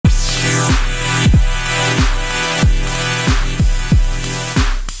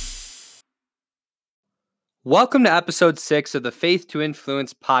Welcome to episode 6 of the Faith to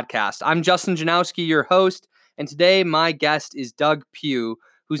Influence podcast. I'm Justin Janowski, your host, and today my guest is Doug Pugh,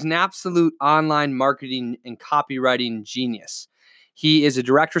 who's an absolute online marketing and copywriting genius. He is a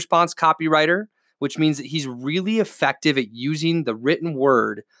direct response copywriter, which means that he's really effective at using the written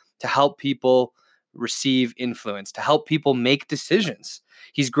word to help people receive influence, to help people make decisions.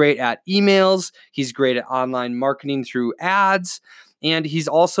 He's great at emails, he's great at online marketing through ads, and he's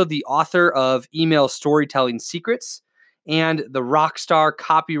also the author of Email Storytelling Secrets and the Rockstar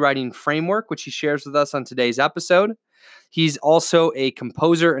Copywriting Framework, which he shares with us on today's episode. He's also a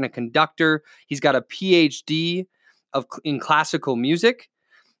composer and a conductor. He's got a PhD in classical music,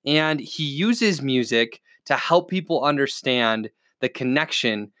 and he uses music to help people understand the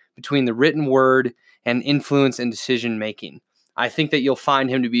connection between the written word and influence and decision making. I think that you'll find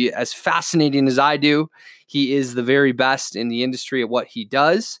him to be as fascinating as I do. He is the very best in the industry at what he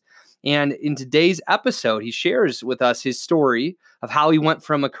does. And in today's episode, he shares with us his story of how he went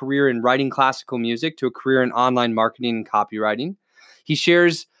from a career in writing classical music to a career in online marketing and copywriting. He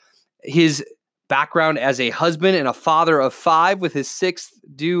shares his background as a husband and a father of 5 with his 6th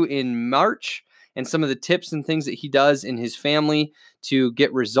due in March, and some of the tips and things that he does in his family to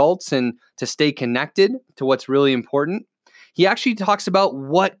get results and to stay connected to what's really important. He actually talks about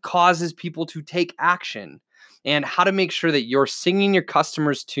what causes people to take action and how to make sure that you're singing your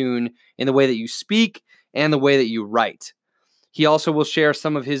customer's tune in the way that you speak and the way that you write. He also will share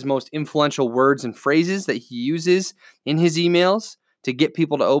some of his most influential words and phrases that he uses in his emails to get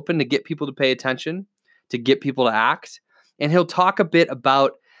people to open, to get people to pay attention, to get people to act. And he'll talk a bit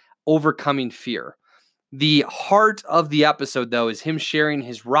about overcoming fear. The heart of the episode, though, is him sharing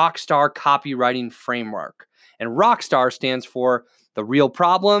his Rockstar Copywriting Framework. And Rockstar stands for the real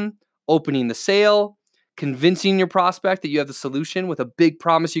problem, opening the sale, convincing your prospect that you have the solution with a big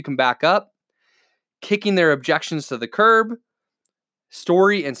promise you can back up, kicking their objections to the curb,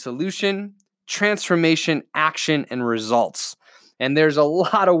 story and solution, transformation, action, and results. And there's a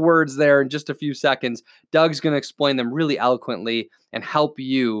lot of words there in just a few seconds. Doug's going to explain them really eloquently and help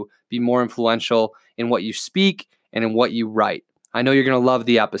you be more influential in what you speak and in what you write. I know you're going to love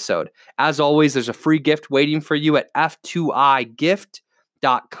the episode. As always, there's a free gift waiting for you at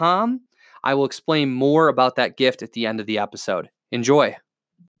f2igift.com. I will explain more about that gift at the end of the episode. Enjoy.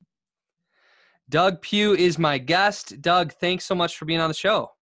 Doug Pugh is my guest. Doug, thanks so much for being on the show.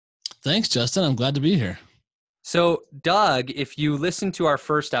 Thanks, Justin. I'm glad to be here. So, Doug, if you listened to our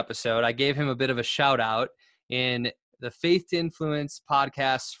first episode, I gave him a bit of a shout out in the Faith to Influence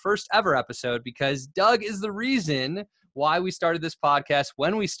podcast's first ever episode because Doug is the reason why we started this podcast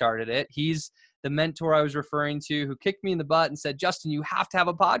when we started it. He's the mentor I was referring to who kicked me in the butt and said, Justin, you have to have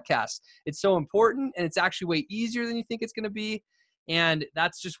a podcast. It's so important, and it's actually way easier than you think it's going to be. And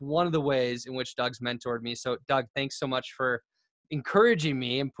that's just one of the ways in which Doug's mentored me. So, Doug, thanks so much for encouraging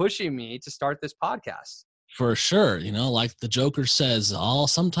me and pushing me to start this podcast. For sure. Like the Joker says,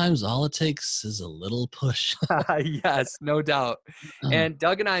 sometimes all it takes is a little push. Yes, no doubt. And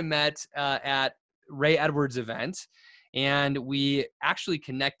Doug and I met at Ray Edwards' event, and we actually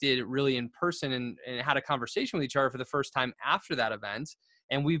connected really in person and had a conversation with each other for the first time after that event.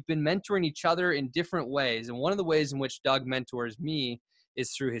 And we've been mentoring each other in different ways. And one of the ways in which Doug mentors me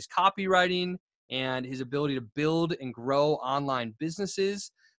is through his copywriting and his ability to build and grow online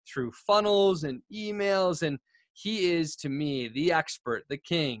businesses through funnels and emails. And he is, to me, the expert, the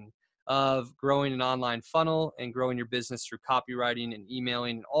king of growing an online funnel and growing your business through copywriting and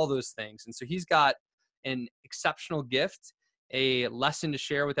emailing and all those things. And so he's got an exceptional gift, a lesson to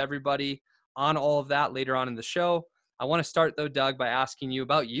share with everybody on all of that later on in the show. I want to start, though, Doug, by asking you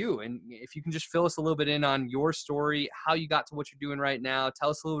about you. And if you can just fill us a little bit in on your story, how you got to what you're doing right now. Tell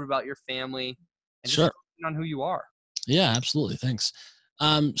us a little bit about your family and Sure. just on who you are. Yeah, absolutely. Thanks.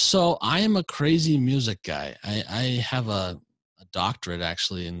 So I am a crazy music guy. I have a doctorate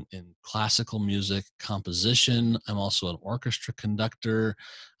actually in classical music composition. I'm also an orchestra conductor.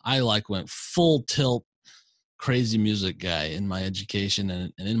 I went full tilt crazy music guy in my education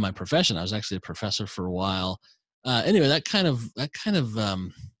and in my profession. I was actually a professor for a while. Anyway, that kind of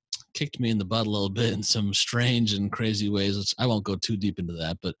kicked me in the butt a little bit in some strange and crazy ways. I won't go too deep into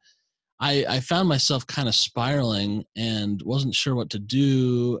that, but I found myself kind of spiraling and wasn't sure what to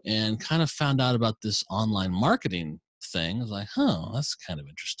do, and kind of found out about this online marketing thing. I was like, that's kind of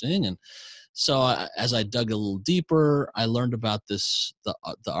interesting. And so as I dug a little deeper, I learned about the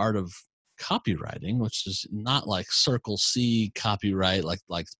art of copywriting, which is not like Circle C copyright,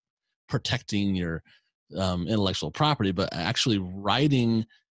 like protecting your intellectual property, but actually writing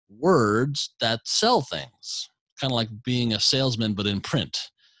words that sell things, kind of like being a salesman, but in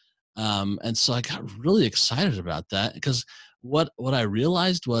print. And so I got really excited about that because what I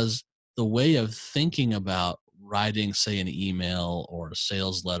realized was the way of thinking about writing, say, an email or a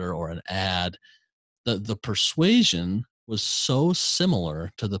sales letter or an ad, the persuasion was so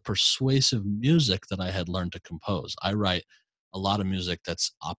similar to the persuasive music that I had learned to compose. I write a lot of music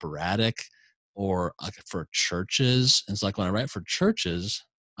that's operatic or like for churches. And it's like when I write for churches,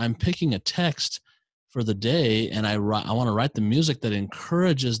 I'm picking a text for the day and I want to write the music that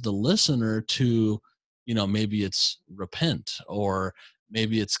encourages the listener to, maybe it's repent or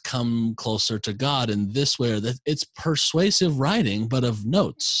maybe it's come closer to God in this way, or that it's persuasive writing, but of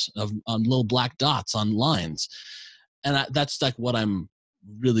notes of on little black dots on lines. And that's like what I'm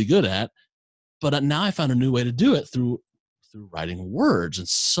really good at. But now I found a new way to do it through writing words, and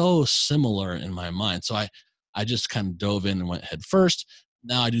so similar in my mind. So I just kind of dove in and went head first.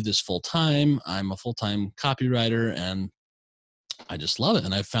 Now I do this full time. I'm a full time copywriter, and I just love it.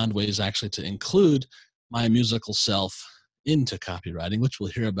 And I've found ways actually to include my musical self into copywriting, which we'll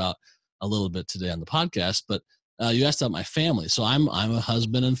hear about a little bit today on the podcast. But you asked about my family. So I'm a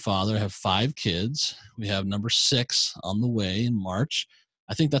husband and father. I have 5 kids. We have number 6 on the way in March.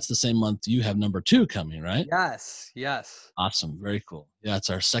 I think that's the same month you have number 2 coming, right? Yes, yes. Awesome. Very cool. Yeah, it's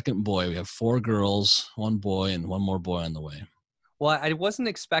our second boy. We have 4 girls, 1 boy, and 1 more boy on the way. Well, I wasn't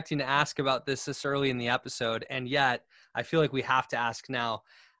expecting to ask about this early in the episode, and yet I feel like we have to ask now.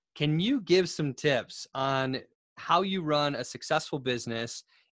 Can you give some tips on how you run a successful business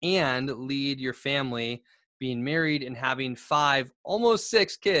and lead your family, being married and having 5, almost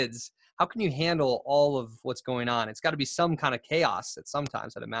 6 kids? How can you handle all of what's going on? It's got to be some kind of chaos at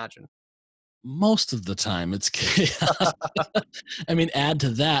sometimes, I'd imagine. Most of the time it's chaos. I mean, add to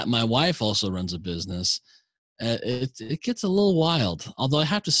that, my wife also runs a business. It gets a little wild. Although I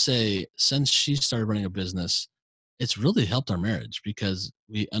have to say, since she started running a business, it's really helped our marriage because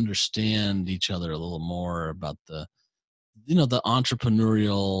we understand each other a little more about the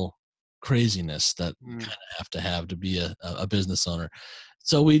entrepreneurial craziness that you Mm, kind of have to be a business owner.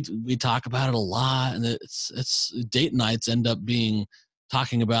 So we talk about it a lot, and it's date nights end up being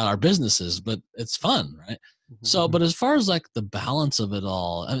talking about our businesses, but it's fun, right? mhm, So, but as far as like the balance of it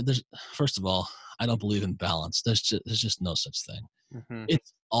all, I mean, there's first of all, I don't believe in balance. There's just no such thing. mhm,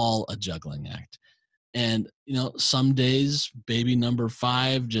 It's all a juggling act. And some days baby number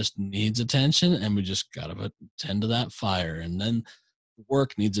 5 just needs attention, and we just gotta tend to that fire. And then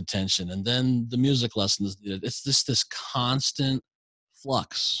work needs attention, and then the music lessons needed. It's this constant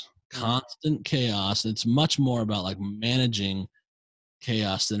flux, mm, constant chaos. It's much more about like managing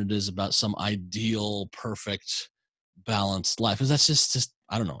chaos than it is about some ideal, perfect, balanced life. Because that's just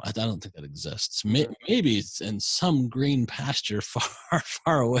I don't know. I don't think that exists. mhm, Maybe it's in some green pasture far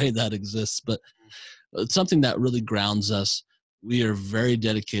far away that exists, but it's something that really grounds us. We are very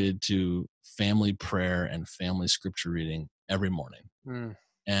dedicated to family prayer and family scripture reading every morning, mm,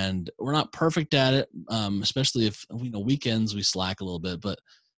 and we're not perfect at it, especially if weekends we slack a little bit. But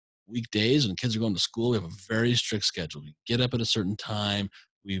weekdays when kids are going to school, we have a very strict schedule. We get up at a certain time.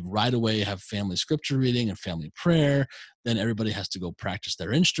 We right away have family scripture reading and family prayer. Then everybody has to go practice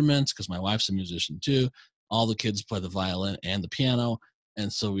their instruments because my wife's a musician too. All the kids play the violin and the piano.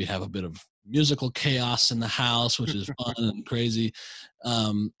 And so we have a bit of musical chaos in the house, which is fun and crazy.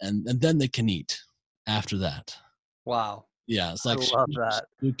 And then they can eat after that. Wow. Yeah, it's I like love that.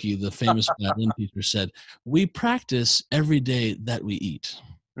 Suki, the famous violin teacher, said, "We practice every day that we eat."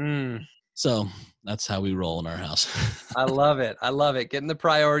 Mm, So that's how we roll in our house. I love it. I love it. Getting the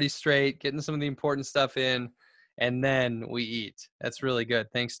priorities straight, getting some of the important stuff in, and then we eat. That's really good.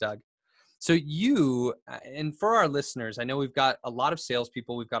 Thanks, Doug. So and for our listeners, I know we've got a lot of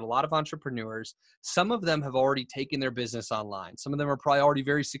salespeople, we've got a lot of entrepreneurs. Some of them have already taken their business online. Some of them are probably already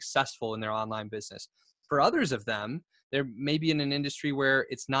very successful in their online business. For others of them, they're maybe in an industry where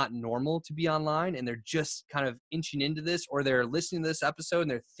it's not normal to be online and they're just kind of inching into this, or they're listening to this episode and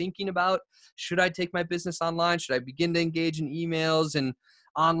they're thinking about, should I take my business online? Should I begin to engage in emails and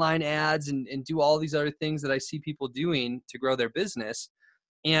online ads and do all these other things that I see people doing to grow their business?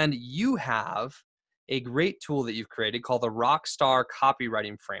 And you have a great tool that you've created called the Rockstar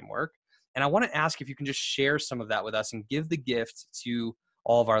Copywriting Framework. And I want to ask if you can just share some of that with us and give the gift to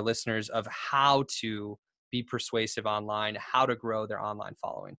all of our listeners of how to be persuasive online, how to grow their online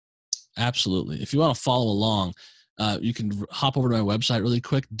following. Absolutely. If you want to follow along, you can hop over to my website really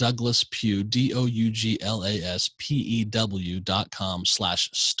quick, Douglas Pugh,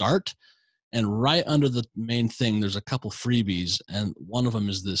 DouglasPew.com/start. And right under the main thing, there's a couple freebies, and one of them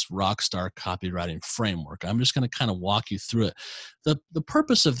is this Rockstar copywriting framework. I'm just going to kind of walk you through it. The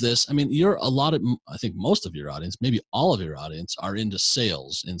purpose of this, I mean, I think most of your audience, maybe all of your audience, are into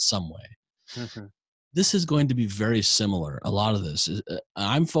sales in some way. Mm-hmm. This is going to be very similar. A lot of this is,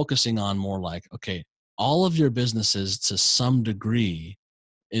 I'm focusing on more like, okay, all of your businesses to some degree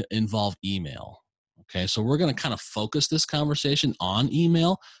involve email. Okay, so we're going to kind of focus this conversation on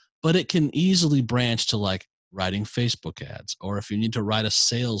email, but it can easily branch to like writing Facebook ads, or if you need to write a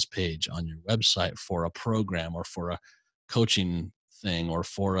sales page on your website for a program or for a coaching thing or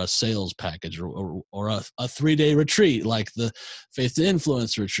for a sales package or a 3-day retreat like the Faith to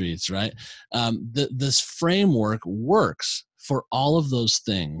Influence retreats, right? This framework works for all of those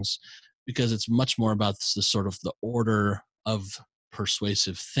things because it's much more about the sort of the order of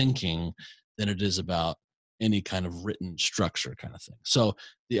persuasive thinking than it is about any kind of written structure kind of thing. So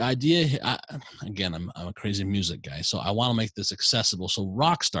the idea, again, I'm a crazy music guy, so I want to make this accessible. So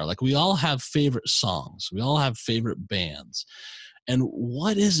Rockstar, like we all have favorite songs, we all have favorite bands, and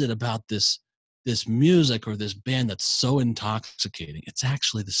what is it about this music or this band that's so intoxicating? It's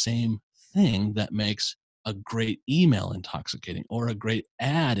actually the same thing that makes a great email intoxicating or a great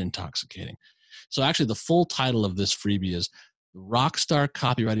ad intoxicating. So actually the full title of this freebie is Rockstar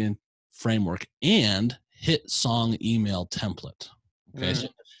Copywriting Framework and Hit Song Email Template. Okay, so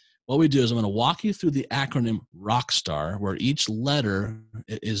what we do is I'm going to walk you through the acronym Rockstar, where each letter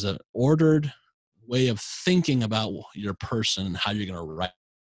is an ordered way of thinking about your person and how you're going to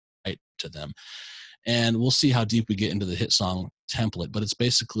write to them. And we'll see how deep we get into the hit song template, but it's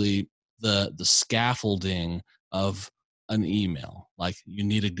basically the scaffolding of an email. Like you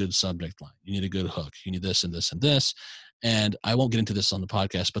need a good subject line, you need a good hook, you need this and this and this. And I won't get into this on the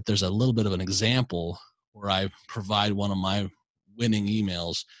podcast, but there's a little bit of an example where I provide one of my winning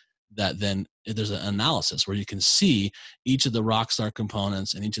emails that then there's an analysis where you can see each of the Rockstar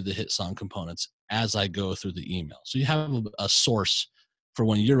components and each of the hit song components as I go through the email. So you have a source for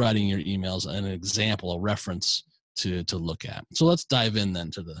when you're writing your emails, an example, a reference to look at. So let's dive in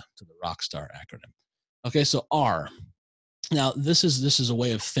then to the Rockstar acronym. Okay, so R. Now this is a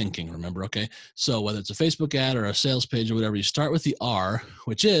way of thinking, remember, okay? So whether it's a Facebook ad or a sales page or whatever, you start with the R,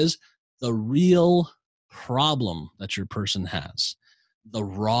 which is the real problem that your person has, the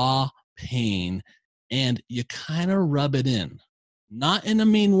raw pain, and you kind of rub it in, not in a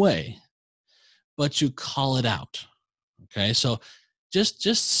mean way, but you call it out. Okay, so just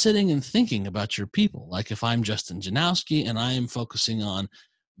sitting and thinking about your people. Like if I'm Justin Janowski and I am focusing on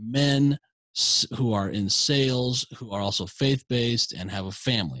men who are in sales, who are also faith-based and have a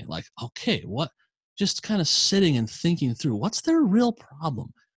family, like, okay, what, just kind of sitting and thinking through what's their real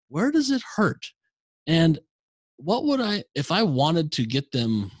problem? Where does it hurt? And what would if I wanted to get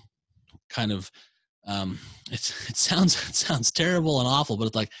them kind of it sounds terrible and awful, but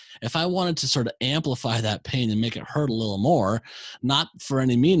it's like if I wanted to sort of amplify that pain and make it hurt a little more, not for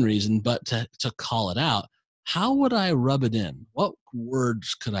any mean reason, but to call it out, how would I rub it in? What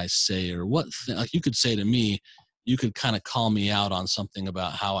words could I say, or like you could say to me, you could kind of call me out on something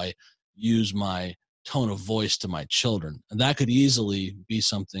about how I use my tone of voice to my children, and that could easily be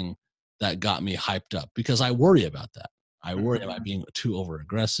something that got me hyped up because I worry about that. I worry, am I being too over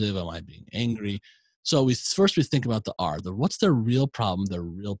aggressive? Am I being angry? So we think about the R. What's their real problem, their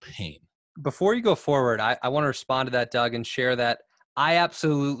real pain? Before you go forward, I want to respond to that, Doug, and share that I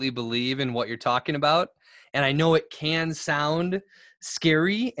absolutely believe in what you're talking about. And I know it can sound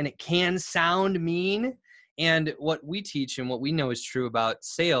scary and it can sound mean. And what we teach and what we know is true about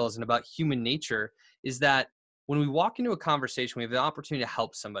sales and about human nature is that when we walk into a conversation, we have the opportunity to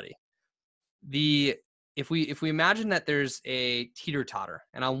help somebody. If we imagine that there's a teeter-totter,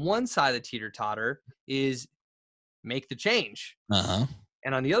 and on one side of the teeter-totter is make the change. Uh-huh.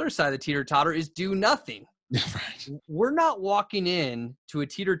 And on the other side of the teeter-totter is do nothing. Right. We're not walking in to a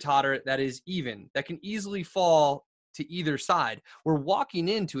teeter-totter that is even, that can easily fall to either side. We're walking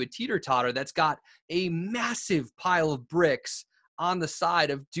into a teeter-totter that's got a massive pile of bricks on the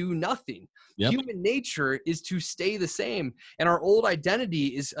side of do nothing. Yep. Human nature is to stay the same. And our old identity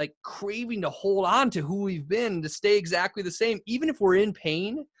is like craving to hold on to who we've been, to stay exactly the same. Even if we're in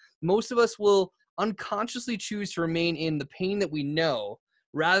pain, most of us will unconsciously choose to remain in the pain that we know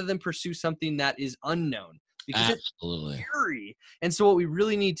rather than pursue something that is unknown, because Absolutely. it's scary. And so what we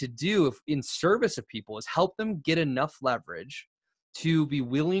really need to do in service of people is help them get enough leverage to be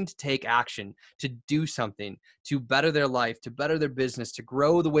willing to take action, to do something, to better their life, to better their business, to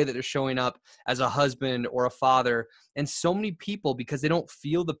grow the way that they're showing up as a husband or a father. And so many people, because they don't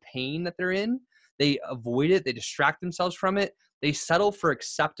feel the pain that they're in, they avoid it, they distract themselves from it, they settle for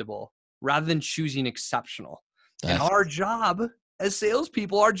acceptable rather than choosing exceptional. And That's our job as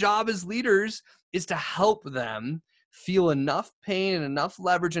salespeople, our job as leaders is to help them feel enough pain and enough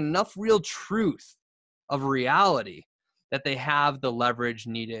leverage and enough real truth of reality that they have the leverage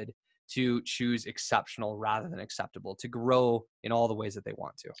needed to choose exceptional rather than acceptable, to grow in all the ways that they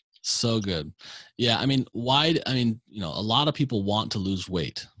want to. so good. Yeah, I mean, a lot of people want to lose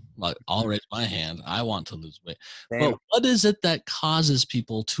weight. Like, I'll raise my hand. I want to lose weight. But Same. what is it that causes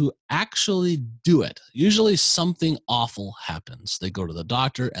people to actually do it? Usually something awful happens. They go to the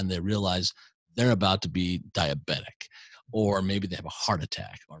doctor and they realize they're about to be diabetic, or maybe they have a heart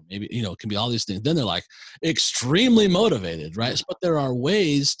attack, or maybe, it can be all these things. Then they're like extremely motivated, right? But there are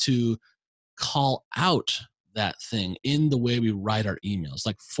ways to call out that thing in the way we write our emails.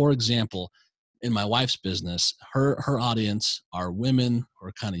 Like, for example, in my wife's business, her audience are women who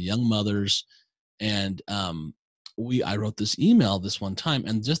are kind of young mothers, and I wrote this email this one time,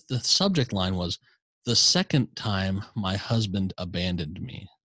 and just the subject line was, "The second time my husband abandoned me."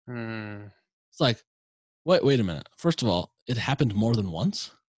 Mm. It's like, wait a minute. First of all, it happened more than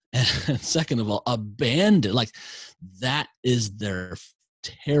once. And second of all, abandon, like, that is their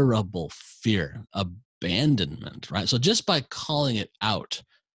terrible fear, abandonment, right? So just by calling it out,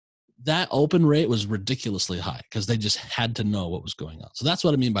 that open rate was ridiculously high because they just had to know what was going on. So that's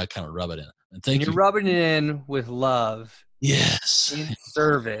what I mean by kind of rub it in. And And thank you're you. rubbing it in with love, Yes. in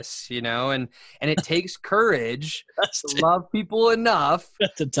service, and it takes courage That's to love people enough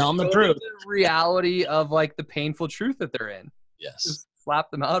to to tell them the show them truth. the reality of like the painful truth that they're in. Yes. Just slap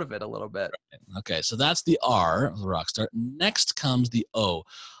them out of it a little bit. Okay. So that's the R of the rock star. Next comes the O.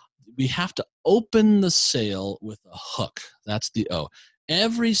 We have to open the sale with a hook. That's the O.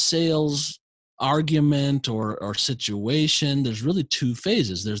 Every sales argument or situation, there's really two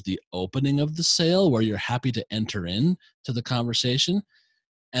phases. There's the opening of the sale where you're happy to enter in to the conversation,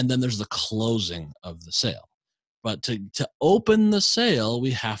 and then there's the closing of the sale. But to open the sale,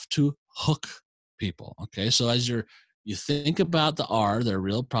 we have to hook people. Okay, so as you think about the R, their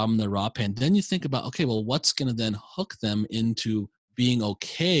real problem, their raw pain, then you think about, okay, well, what's going to then hook them into being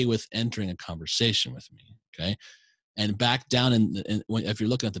okay with entering a conversation with me? Okay, and back down if you're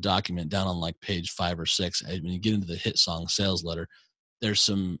looking at the document down on like page 5 or 6, when you get into the hit song sales letter, there's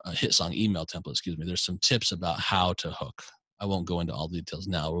some hit song email template, excuse me, there's some tips about how to hook. I won't go into all the details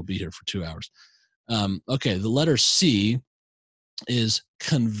now. We'll be here for 2 hours. Okay, the letter C is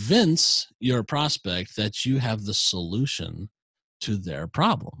convince your prospect that you have the solution to their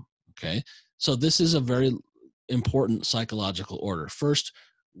problem. Okay, so this is a very important psychological order. First,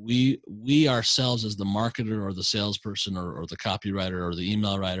 we ourselves as the marketer or the salesperson or the copywriter or the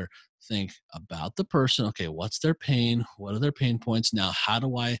email writer think about the person. Okay, what's their pain? What are their pain points? Now, how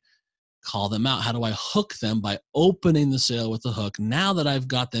do I call them out? How do I hook them by opening the sale with the hook? Now that I've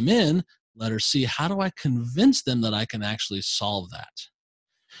got them in, letter C, how do I convince them that I can actually solve that?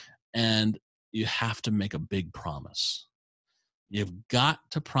 And you have to make a big promise. You've got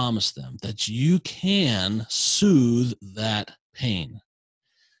to promise them that you can soothe that pain.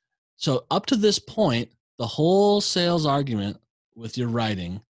 So up to this point, the whole sales argument with your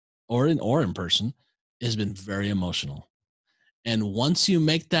writing or in person has been very emotional. And once you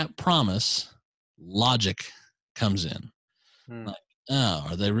make that promise, logic comes in. Hmm. Like, oh,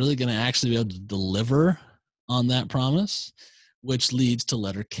 are they really going to actually be able to deliver on that promise? Which leads to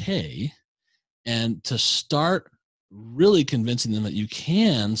letter K. And to start really convincing them that you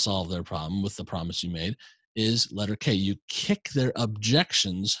can solve their problem with the promise you made is letter K. You kick their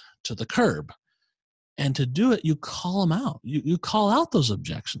objections to the curb. And to do it, you call them out. You call out those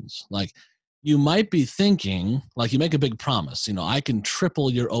objections. Like, you might be thinking, like, you make a big promise, I can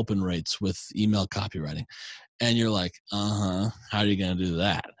triple your open rates with email copywriting. And you're like, how are you going to do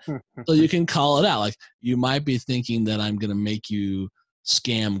that? So you can call it out. Like, you might be thinking that I'm going to make you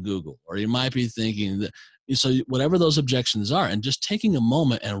scam Google, or you might be thinking that, so whatever those objections are, and just taking a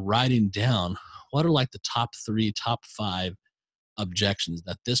moment and writing down what are like the top 3, top 5 objections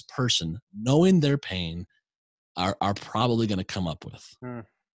that this person, knowing their pain, are probably going to come up with. Hmm.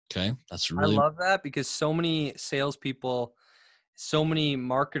 Okay. That's I really, love that because so many salespeople, so many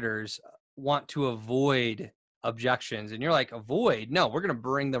marketers want to avoid objections. And you're like, avoid? No, we're going to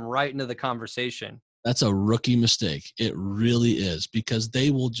bring them right into the conversation. that's a rookie mistake. It really is, because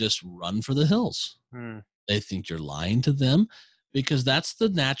they will just run for the hills. Hmm. They think you're lying to them, because that's the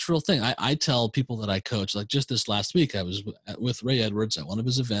natural thing. I tell people that I coach, like just this last week, I was with Ray Edwards at one of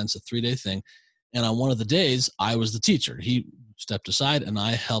his events, a 3-day thing. And on one of the days, I was the teacher. He stepped aside and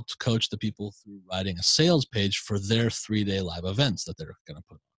I helped coach the people through writing a sales page for their 3-day live events that they're going to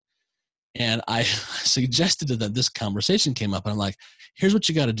put on. And I suggested to them, this conversation came up, and I'm like, here's what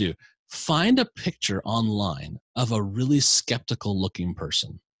you got to do. Find a picture online of a really skeptical looking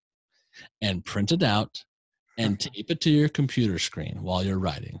person and print it out and tape it to your computer screen while you're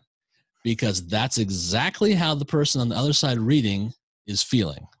writing, because that's exactly how the person on the other side reading is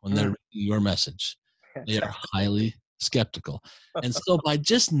feeling when they're reading your message. They are highly skeptical. And so by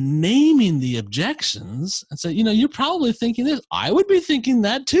just naming the objections and say, you're probably thinking this, I would be thinking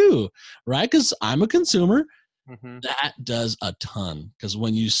that too, right? Because I'm a consumer. That does a ton. Because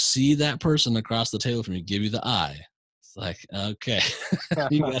when you see that person across the table from you give you the eye, it's like, okay,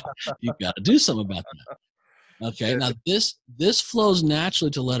 you got to do something about that. Okay, now this flows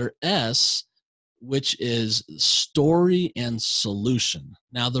naturally to letter S, which is story and solution.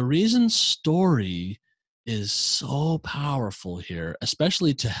 Now, the reason story is so powerful here,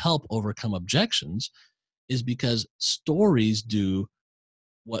 especially to help overcome objections, is because stories do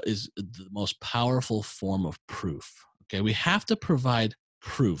what is the most powerful form of proof. Okay, we have to provide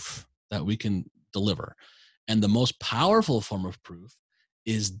proof that we can deliver. And the most powerful form of proof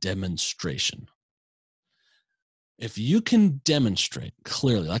is demonstration. If you can demonstrate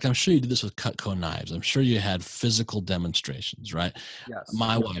clearly, like I'm sure you did this with Cutco knives, I'm sure you had physical demonstrations, right? Yes.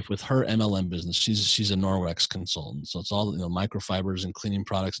 My wife, with her MLM business, she's a Norwex consultant, so it's all microfibers and cleaning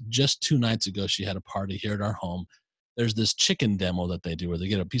products. Just 2 nights ago, she had a party here at our home. There's this chicken demo that they do where they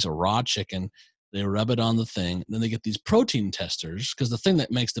get a piece of raw chicken, they rub it on the thing, and then they get these protein testers, because the thing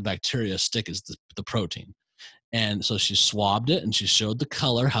that makes the bacteria stick is the protein. And so she swabbed it and she showed the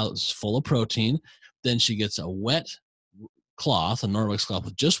color, how it's full of protein. Then she gets a wet cloth, a Norwex cloth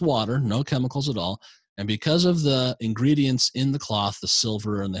with just water, no chemicals at all. And because of the ingredients in the cloth, the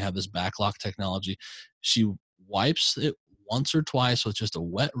silver, and they have this backlock technology, she wipes it once or twice with just a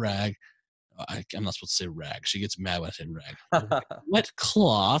wet rag. I'm not supposed to say rag. She gets mad when I say rag. Wet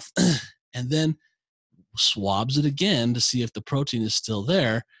cloth, and then swabs it again to see if the protein is still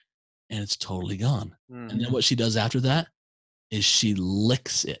there, and it's totally gone. And then what she does after that is she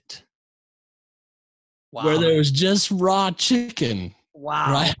licks it. Wow. Where there was just raw chicken.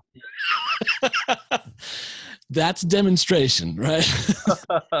 Wow. Right? That's demonstration, right?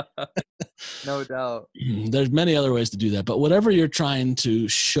 No doubt. There's many other ways to do that, but whatever you're trying to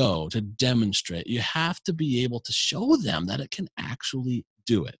show, to demonstrate, you have to be able to show them that it can actually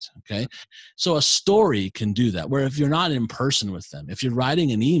do it. Okay. So a story can do that, where if you're not in person with them, if you're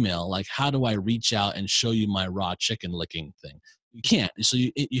writing an email, like, how do I reach out and show you my raw chicken licking thing? You can't. So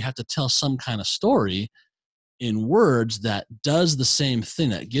you have to tell some kind of story in words that does the same thing,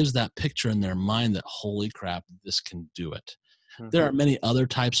 that gives that picture in their mind that, holy crap, this can do it. There are many other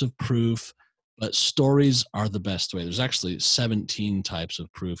types of proof, but stories are the best way. There's actually 17 types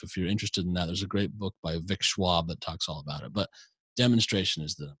of proof. If you're interested in that, there's a great book by Vic Schwab that talks all about it. But demonstration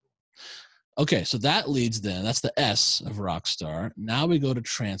is the okay. So that leads then. That's the S of Rockstar. Now we go to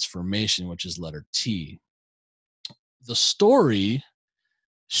transformation, which is letter T. The story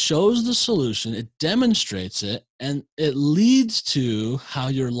shows the solution, it demonstrates it, and it leads to how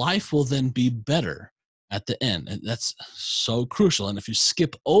your life will then be better at the end. And that's so crucial. And if you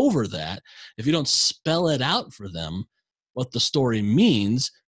skip over that, if you don't spell it out for them, what the story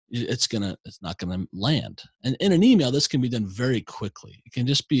means, it's not gonna land. And in an email, this can be done very quickly. It can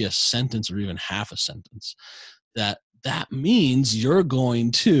just be a sentence or even half a sentence. That means you're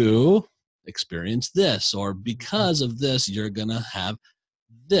going to experience this, or because of this, you're gonna have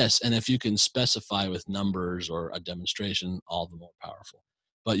this. And if you can specify with numbers or a demonstration, all the more powerful.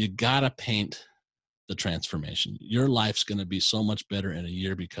 But you gotta paint the transformation. Your life's gonna be so much better in a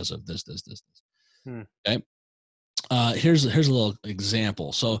year because of this. Okay. Here's a little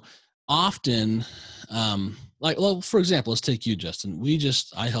example. So often, for example, let's take you, Justin.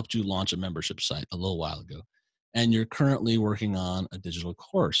 I helped you launch a membership site a little while ago, and you're currently working on a digital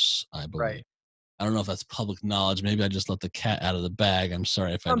course, I believe. Right. I don't know if that's public knowledge. Maybe I just let the cat out of the bag. I'm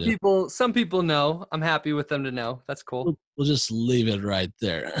sorry if I did. Some people know. I'm happy with them to know. That's cool. We'll just leave it right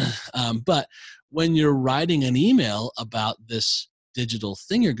there. But when you're writing an email about this digital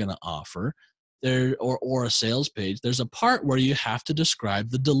thing you're going to offer, or a sales page, there's a part where you have to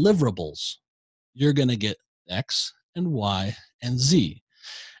describe the deliverables. You're going to get X and Y and Z.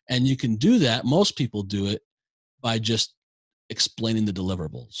 And you can do that. Most people do it by just explaining the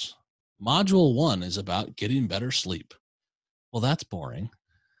deliverables. Module 1 is about getting better sleep. Well, that's boring.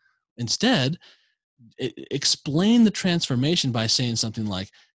 Instead, explain the transformation by saying something like,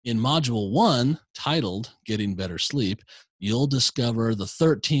 in module 1, titled Getting Better Sleep, you'll discover the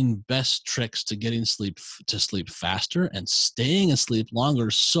 13 best tricks to getting sleep faster and staying asleep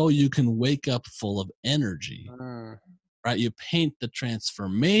longer so you can wake up full of energy. Right? You paint the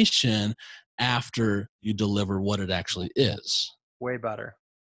transformation after you deliver what it actually is. Way better.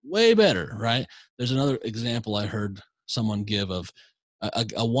 way better, right? There's another example I heard someone give of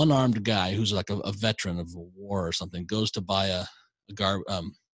a one-armed guy who's like a veteran of a war or something goes to buy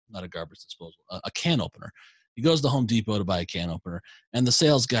not a garbage disposal, a can opener. He goes to Home Depot to buy a can opener, and the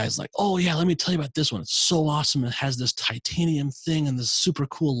sales guy's like, "Oh yeah, let me tell you about this one. It's so awesome. It has this titanium thing and this super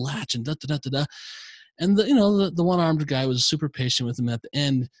cool latch and da da da da da." And the one-armed guy was super patient with him. At the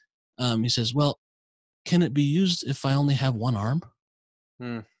end, he says, "Well, can it be used if I only have one arm?"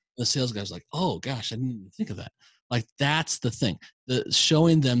 Mm, The sales guy's like, "Oh gosh, I didn't even think of that." Like that's the thing. The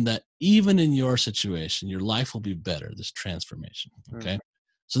showing them that even in your situation, your life will be better, this transformation. mm, Okay.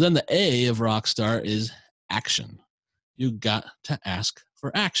 So then the A of Rockstar is action. You got to ask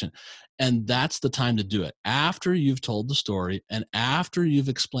for action. And that's the time to do it. After you've told the story and after you've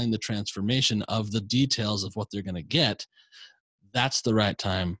explained the transformation of the details of what they're going to get, that's the right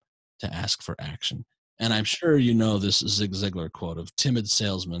time to ask for action. And I'm sure you know this Zig Ziglar quote of timid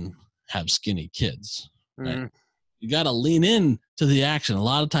salesmen have skinny kids, right? mm, You got to lean in to the action. A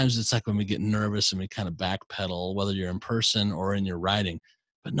lot of times it's like when we get nervous and we kind of backpedal, whether you're in person or in your writing.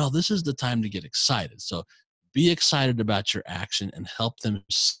 But no, this is the time to get excited. So be excited about your action and help them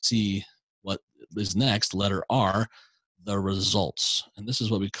see what is next, letter R, the results. And this is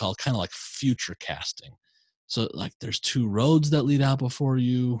what we call kind of like future casting. So like there's two roads that lead out before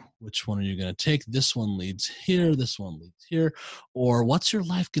you. Which one are you going to take? This one leads here, this one leads here. Or what's your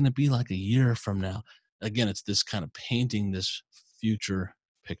life going to be like a year from now? Again, it's this kind of painting this future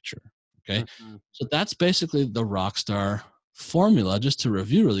picture. Okay. mhm, So that's basically the Rockstar formula. Just to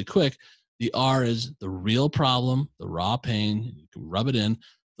review really quick, the R is the real problem, the raw pain. You can rub it in.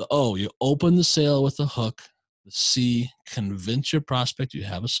 The O, you open the sale with a hook. The C, convince your prospect you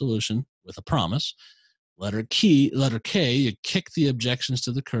have a solution with a promise. Letter K, you kick the objections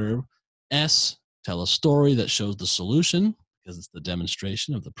to the curb. S, tell a story that shows the solution because it's the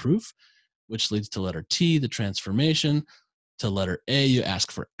demonstration of the proof, which leads to letter T, the transformation. To letter A, you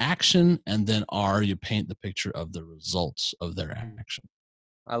ask for action. And then R, you paint the picture of the results of their mm. action.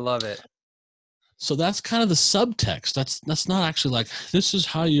 I love it. So that's kind of the subtext. That's not actually like this is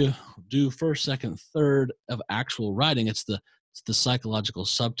how you do first, second, third of actual writing. It's the psychological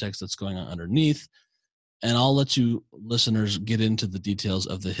subtext that's going on underneath. And I'll let you listeners get into the details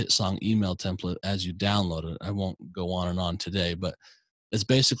of the hit song email template as you download it. I won't go on and on today, but it's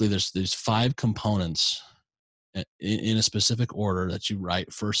basically there's 5 components in a specific order that you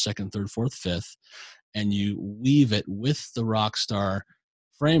write first, second, third, fourth, fifth, and you weave it with the Rockstar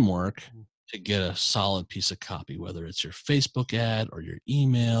framework Mm, to get a solid piece of copy, whether it's your Facebook ad or your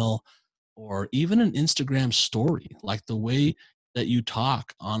email or even an Instagram story, like the way that you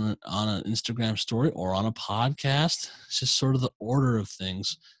talk on an Instagram story or on a podcast. It's just sort of the order of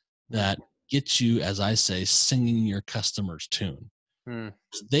things mm, that gets you, as I say, singing your customer's tune. mm.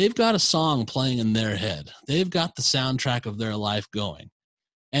 They've got a song playing in their head. They've got the soundtrack of their life going.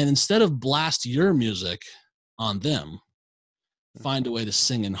 And instead of blast your music on them, find a way to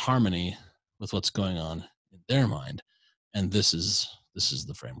sing in harmony with what's going on in their mind. And this is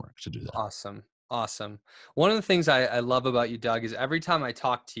the framework to do that. Awesome. Awesome. One of the things I love about you, Doug, is every time I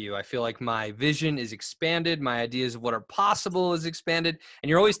talk to you, I feel like my vision is expanded. My ideas of what are possible is expanded. And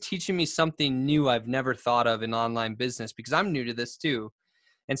you're always teaching me something new I've never thought of in online business because I'm new to this too.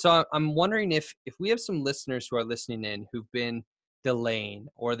 And so I'm wondering if we have some listeners who are listening in who've been delaying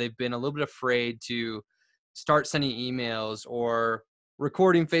or they've been a little bit afraid to start sending emails or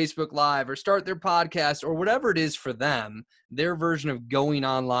recording Facebook Live or start their podcast or whatever it is for them, their version of going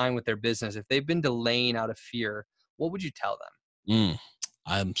online with their business. If they've been delaying out of fear, what would you tell them? Mm,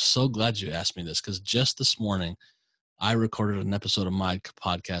 I'm so glad you asked me this because just this morning I recorded an episode of my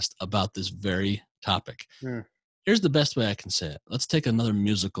podcast about this very topic. Mm, Here's the best way I can say it. Let's take another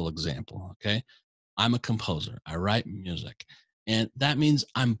musical example. Okay. I'm a composer. I write music. And that means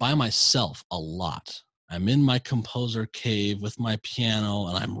I'm by myself a lot. I'm in my composer cave with my piano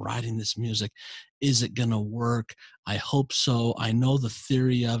and I'm writing this music. Is it going to work? I hope so. I know the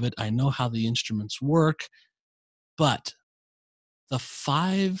theory of it. I know how the instruments work. But the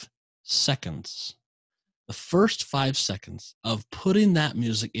 5 seconds, the first 5 seconds of putting that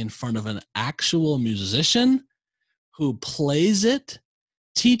music in front of an actual musician who plays it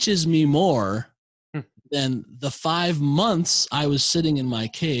teaches me more mm, than the 5 months I was sitting in my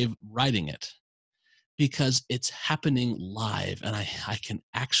cave writing it because it's happening live and I can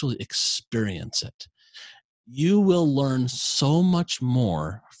actually experience it. You will learn so much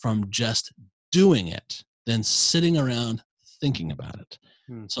more from just doing it than sitting around thinking about it.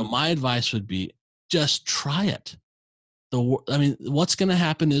 mm, So my advice would be just try it. I mean, what's going to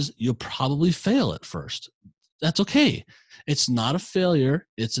happen is you'll probably fail at first. that's okay. It's not a failure.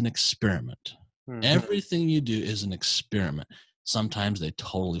 It's an experiment. Mhm. Everything you do is an experiment. Sometimes they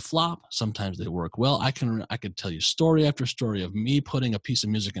totally flop. Sometimes they work well. I could tell you story after story of me putting a piece of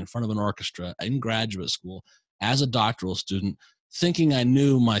music in front of an orchestra in graduate school as a doctoral student, thinking I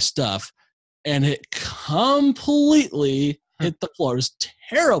knew my stuff, and it completely hit the floor. It was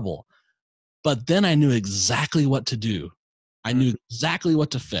terrible. But then I knew exactly what to do. I Mhm. knew exactly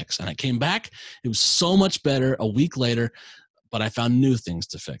what to fix. And I came back. It was so much better a week later, but I found new things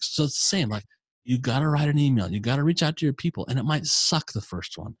to fix. So it's the same. Like, you got to write an email. You got to reach out to your people, and it might suck the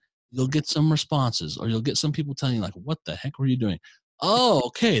first one. You'll get some responses, or you'll get some people telling you, like, what the heck were you doing? Oh,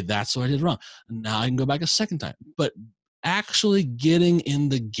 okay. That's what I did wrong. Now I can go back a second time. But actually getting in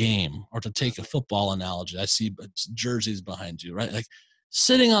the game, or to take a football analogy, I see jerseys behind you, right? Like,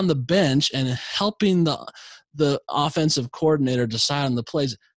 sitting on the bench and helping the offensive coordinator decide on the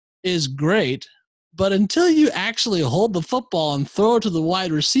plays is great, but until you actually hold the football and throw it to the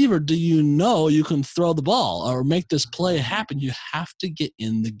wide receiver, do you know you can throw the ball or make this play happen? You have to get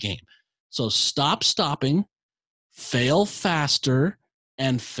in the game. So stop stopping, fail faster,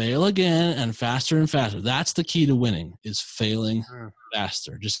 and fail again and faster and faster. That's the key to winning, is failing Mhm.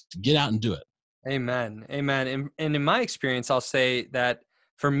 faster. Just get out and do it. Amen. Amen. And in my experience, I'll say that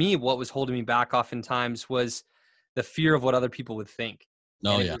for me, what was holding me back oftentimes was the fear of what other people would think.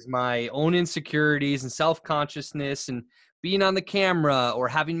 Oh, And it yeah. was my own insecurities and self-consciousness and being on the camera or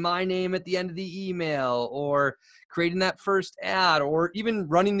having my name at the end of the email or creating that first ad or even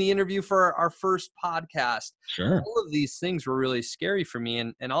running the interview for our first podcast. Sure. All of these things were really scary for me.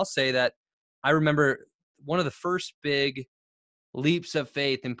 And I'll say that I remember one of the first big leaps of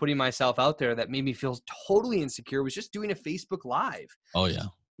faith and putting myself out there that made me feel totally insecure was just doing a Facebook Live, Oh, just yeah.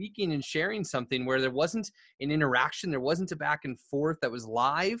 speaking and sharing something where there wasn't an interaction, there wasn't a back and forth that was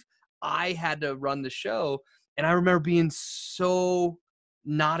live. I had to run the show. And I remember being so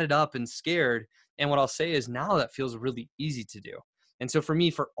knotted up and scared. And what I'll say is now that feels really easy to do. And so for me,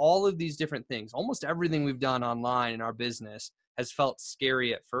 for all of these different things, almost everything we've done online in our business has felt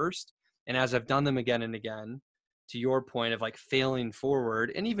scary at first. And as I've done them again and again, to your point of like failing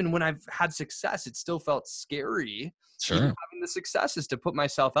forward, and even when I've had success, it still felt scary. Even Sure. having the successes to put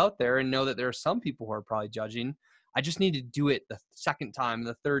myself out there and know that there are some people who are probably judging. I just need to do it the second time,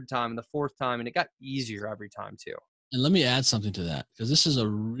 the third time, and the fourth time, and it got easier every time too. And let me add something to that, because this is a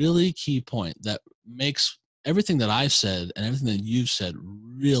really key point that makes everything that I've said and everything that you've said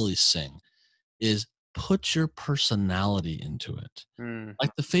really sing, is put your personality into it. Mm,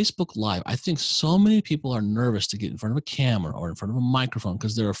 Like the Facebook Live, I think so many people are nervous to get in front of a camera or in front of a microphone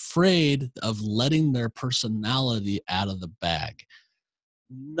because they're afraid of letting their personality out of the bag.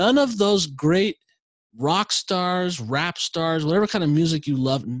 None of those great rock stars, rap stars, whatever kind of music you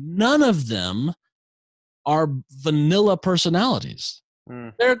love, none of them are vanilla personalities.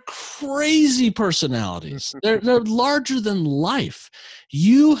 mm, They're crazy personalities. They're larger than life.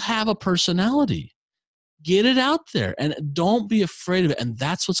 You have a personality. Get it out there and don't be afraid of it. And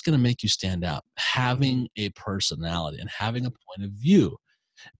that's what's going to make you stand out. Having a personality and having a point of view,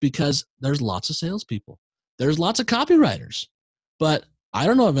 because there's lots of salespeople. There's lots of copywriters, but I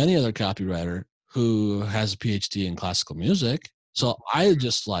don't know of any other copywriter who has a PhD in classical music. So I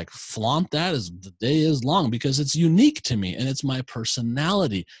just like flaunt that as the day is long, because it's unique to me and it's my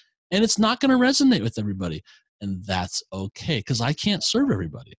personality, and it's not going to resonate with everybody. And that's okay, because I can't serve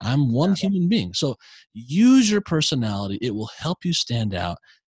everybody. I'm one human being. So use your personality. It will help you stand out,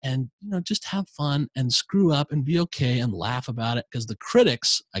 and just have fun and screw up and be okay and laugh about it, because the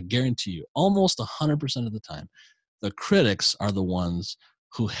critics, I guarantee you, almost 100% of the time, the critics are the ones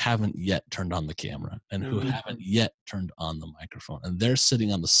who haven't yet turned on the camera and who mm, haven't yet turned on the microphone, and they're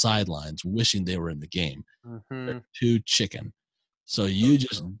sitting on the sidelines wishing they were in the game. They're mhm. too chicken. So So you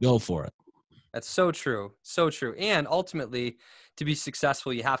just true. go for it. That's so true. So true. And ultimately, to be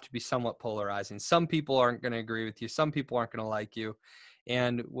successful, you have to be somewhat polarizing. Some people aren't going to agree with you. Some people aren't going to like you.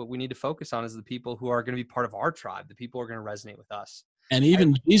 And what we need to focus on is the people who are going to be part of our tribe, the people who are going to resonate with us. And I,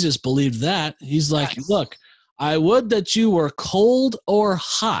 even Jesus believed that. He's like, yes. look, I would that you were cold or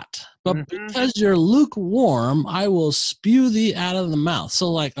hot, but Hmm. because you're lukewarm, I will spew thee out of the mouth.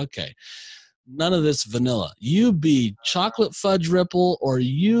 So, like, okay, none of this vanilla. You be chocolate fudge ripple, or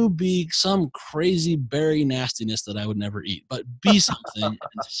you be some crazy berry nastiness that I would never eat, but be something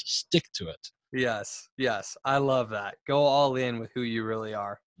and stick to it. Yes. Yes. I love that. Go all in with who you really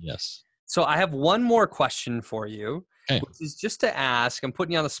are. Yes. So I have one more question for you, Okay. which is just to ask, I'm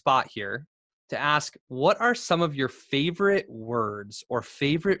putting you on the spot here, to ask, what are some of your favorite words or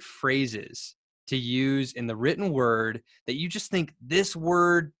favorite phrases to use in the written word that you just think this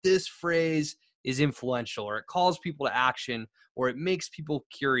word, this phrase is influential, or it calls people to action, or it makes people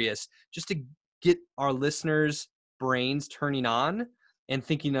curious, just to get our listeners' brains turning on and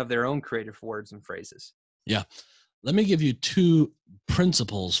thinking of their own creative words and phrases? Yeah. Let me give you two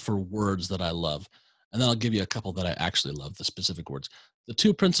principles for words that I love, and then I'll give you a couple that I actually love, the specific words. The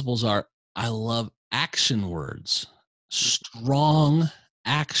two principles are I love action words, strong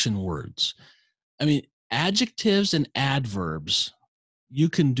action words. I mean, adjectives and adverbs, you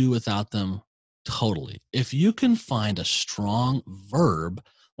can do without them totally. If you can find a strong verb,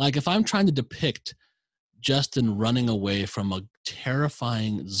 like if I'm trying to depict Justin running away from a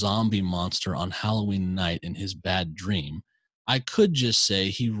terrifying zombie monster on Halloween night in his bad dream, I could just say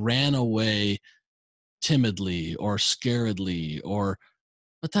he ran away timidly or scaredly,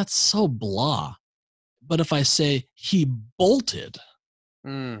 but that's so blah. But if I say he bolted,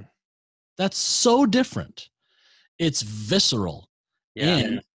 Mm, that's so different. It's visceral. yeah.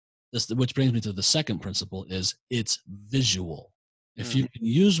 And this, which brings me to the second principle, is it's visual. If you Mm, can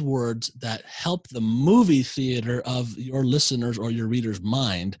use words that help the movie theater of your listeners or your reader's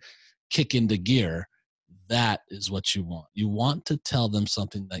mind kick into gear, that is what you want. You want to tell them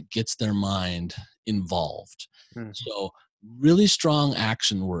something that gets their mind involved. mm, So really strong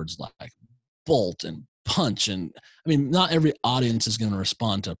action words like bolt and punch. And I mean, not every audience is going to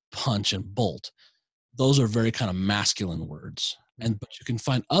respond to punch and bolt. Those are very kind of masculine words. mm. But you can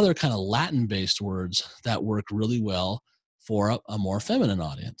find other kind of Latin based words that work really well for a more feminine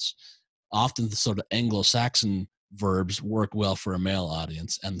audience. Often the sort of Anglo-Saxon verbs work well for a male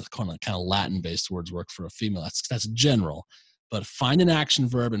audience, and the kind of Latin based words work for a female. That's general. But find an action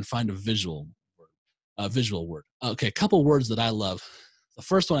verb and find a visual word. Okay, a couple words that I love. The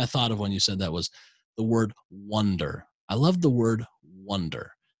first one I thought of when you said that was the word wonder. I love the word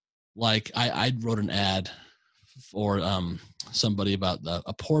wonder. Like I wrote an ad for somebody about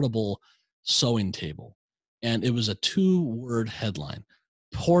a portable sewing table, and it was a 2-word headline: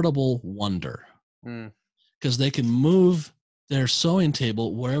 portable wonder, Mm. because they can move their sewing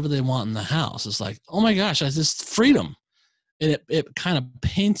table wherever they want in the house. It's like, oh my gosh, I just freedom. And it kind of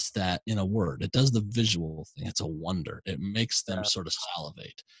paints that in a word. It does the visual thing. It's a wonder. It makes them Yeah. sort of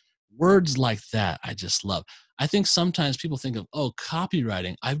salivate. Words like that, I just love. I think sometimes people think of, oh,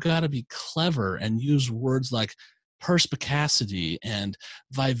 copywriting, I've got to be clever and use words like perspicacity and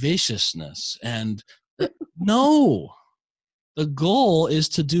vivaciousness. And no, the goal is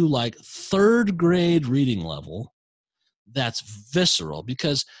to do like 3rd grade reading level. That's visceral,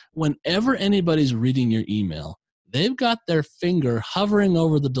 because whenever anybody's reading your email, they've got their finger hovering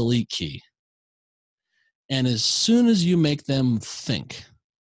over the delete key. And as soon as you make them think,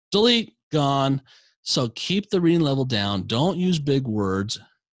 delete, gone. So keep the reading level down. Don't use big words.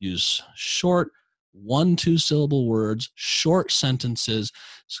 Use short 1-2 syllable words, short sentences,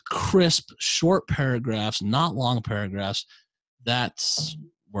 crisp, short paragraphs, not long paragraphs. That's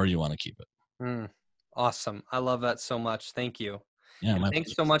where you want to keep it. Mm. Awesome. I love that so much. Thank you. Yeah, And my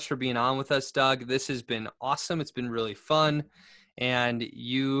thanks pleasure. so much for being on with us, Doug. This has been awesome. It's been really fun. And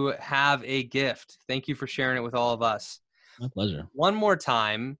you have a gift. Thank you for sharing it with all of us. My pleasure. One more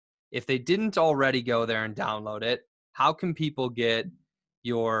time, if they didn't already go there and download it, how can people get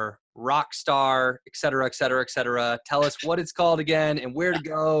your Rockstar, et cetera, et cetera, et cetera? Tell us what it's called again and where to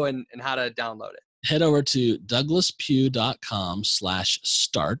go and how to download it. Head over to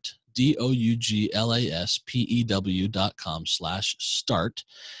douglaspew.com/start, douglaspew.com/start.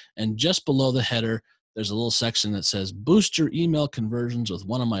 And just below the header, there's a little section that says boost your email conversions with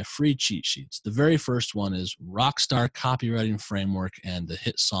one of my free cheat sheets. The very first one is Rockstar Copywriting Framework and the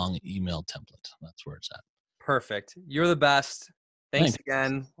hit song email template. That's where it's at. Perfect. You're the best. Thanks Thanks.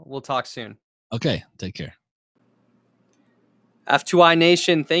 again. We'll talk soon. Okay, take care. F2I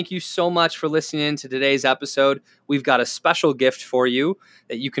Nation, thank you so much for listening in to today's episode. We've got a special gift for you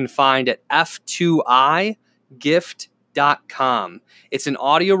that you can find at f2igift.com. It's an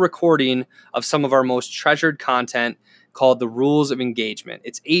audio recording of some of our most treasured content called The Rules of Engagement.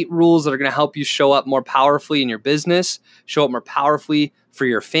 It's 8 rules that are going to help you show up more powerfully in your business, show up more powerfully for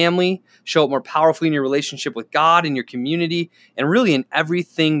your family, show up more powerfully in your relationship with God, in your community, and really in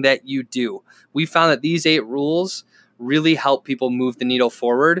everything that you do. We found that these 8 rules really help people move the needle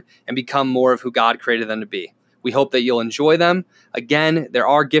forward and become more of who God created them to be. We hope that you'll enjoy them. Again, there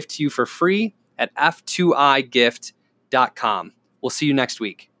are gifts to you for free at f2igift.com. We'll see you next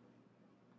week.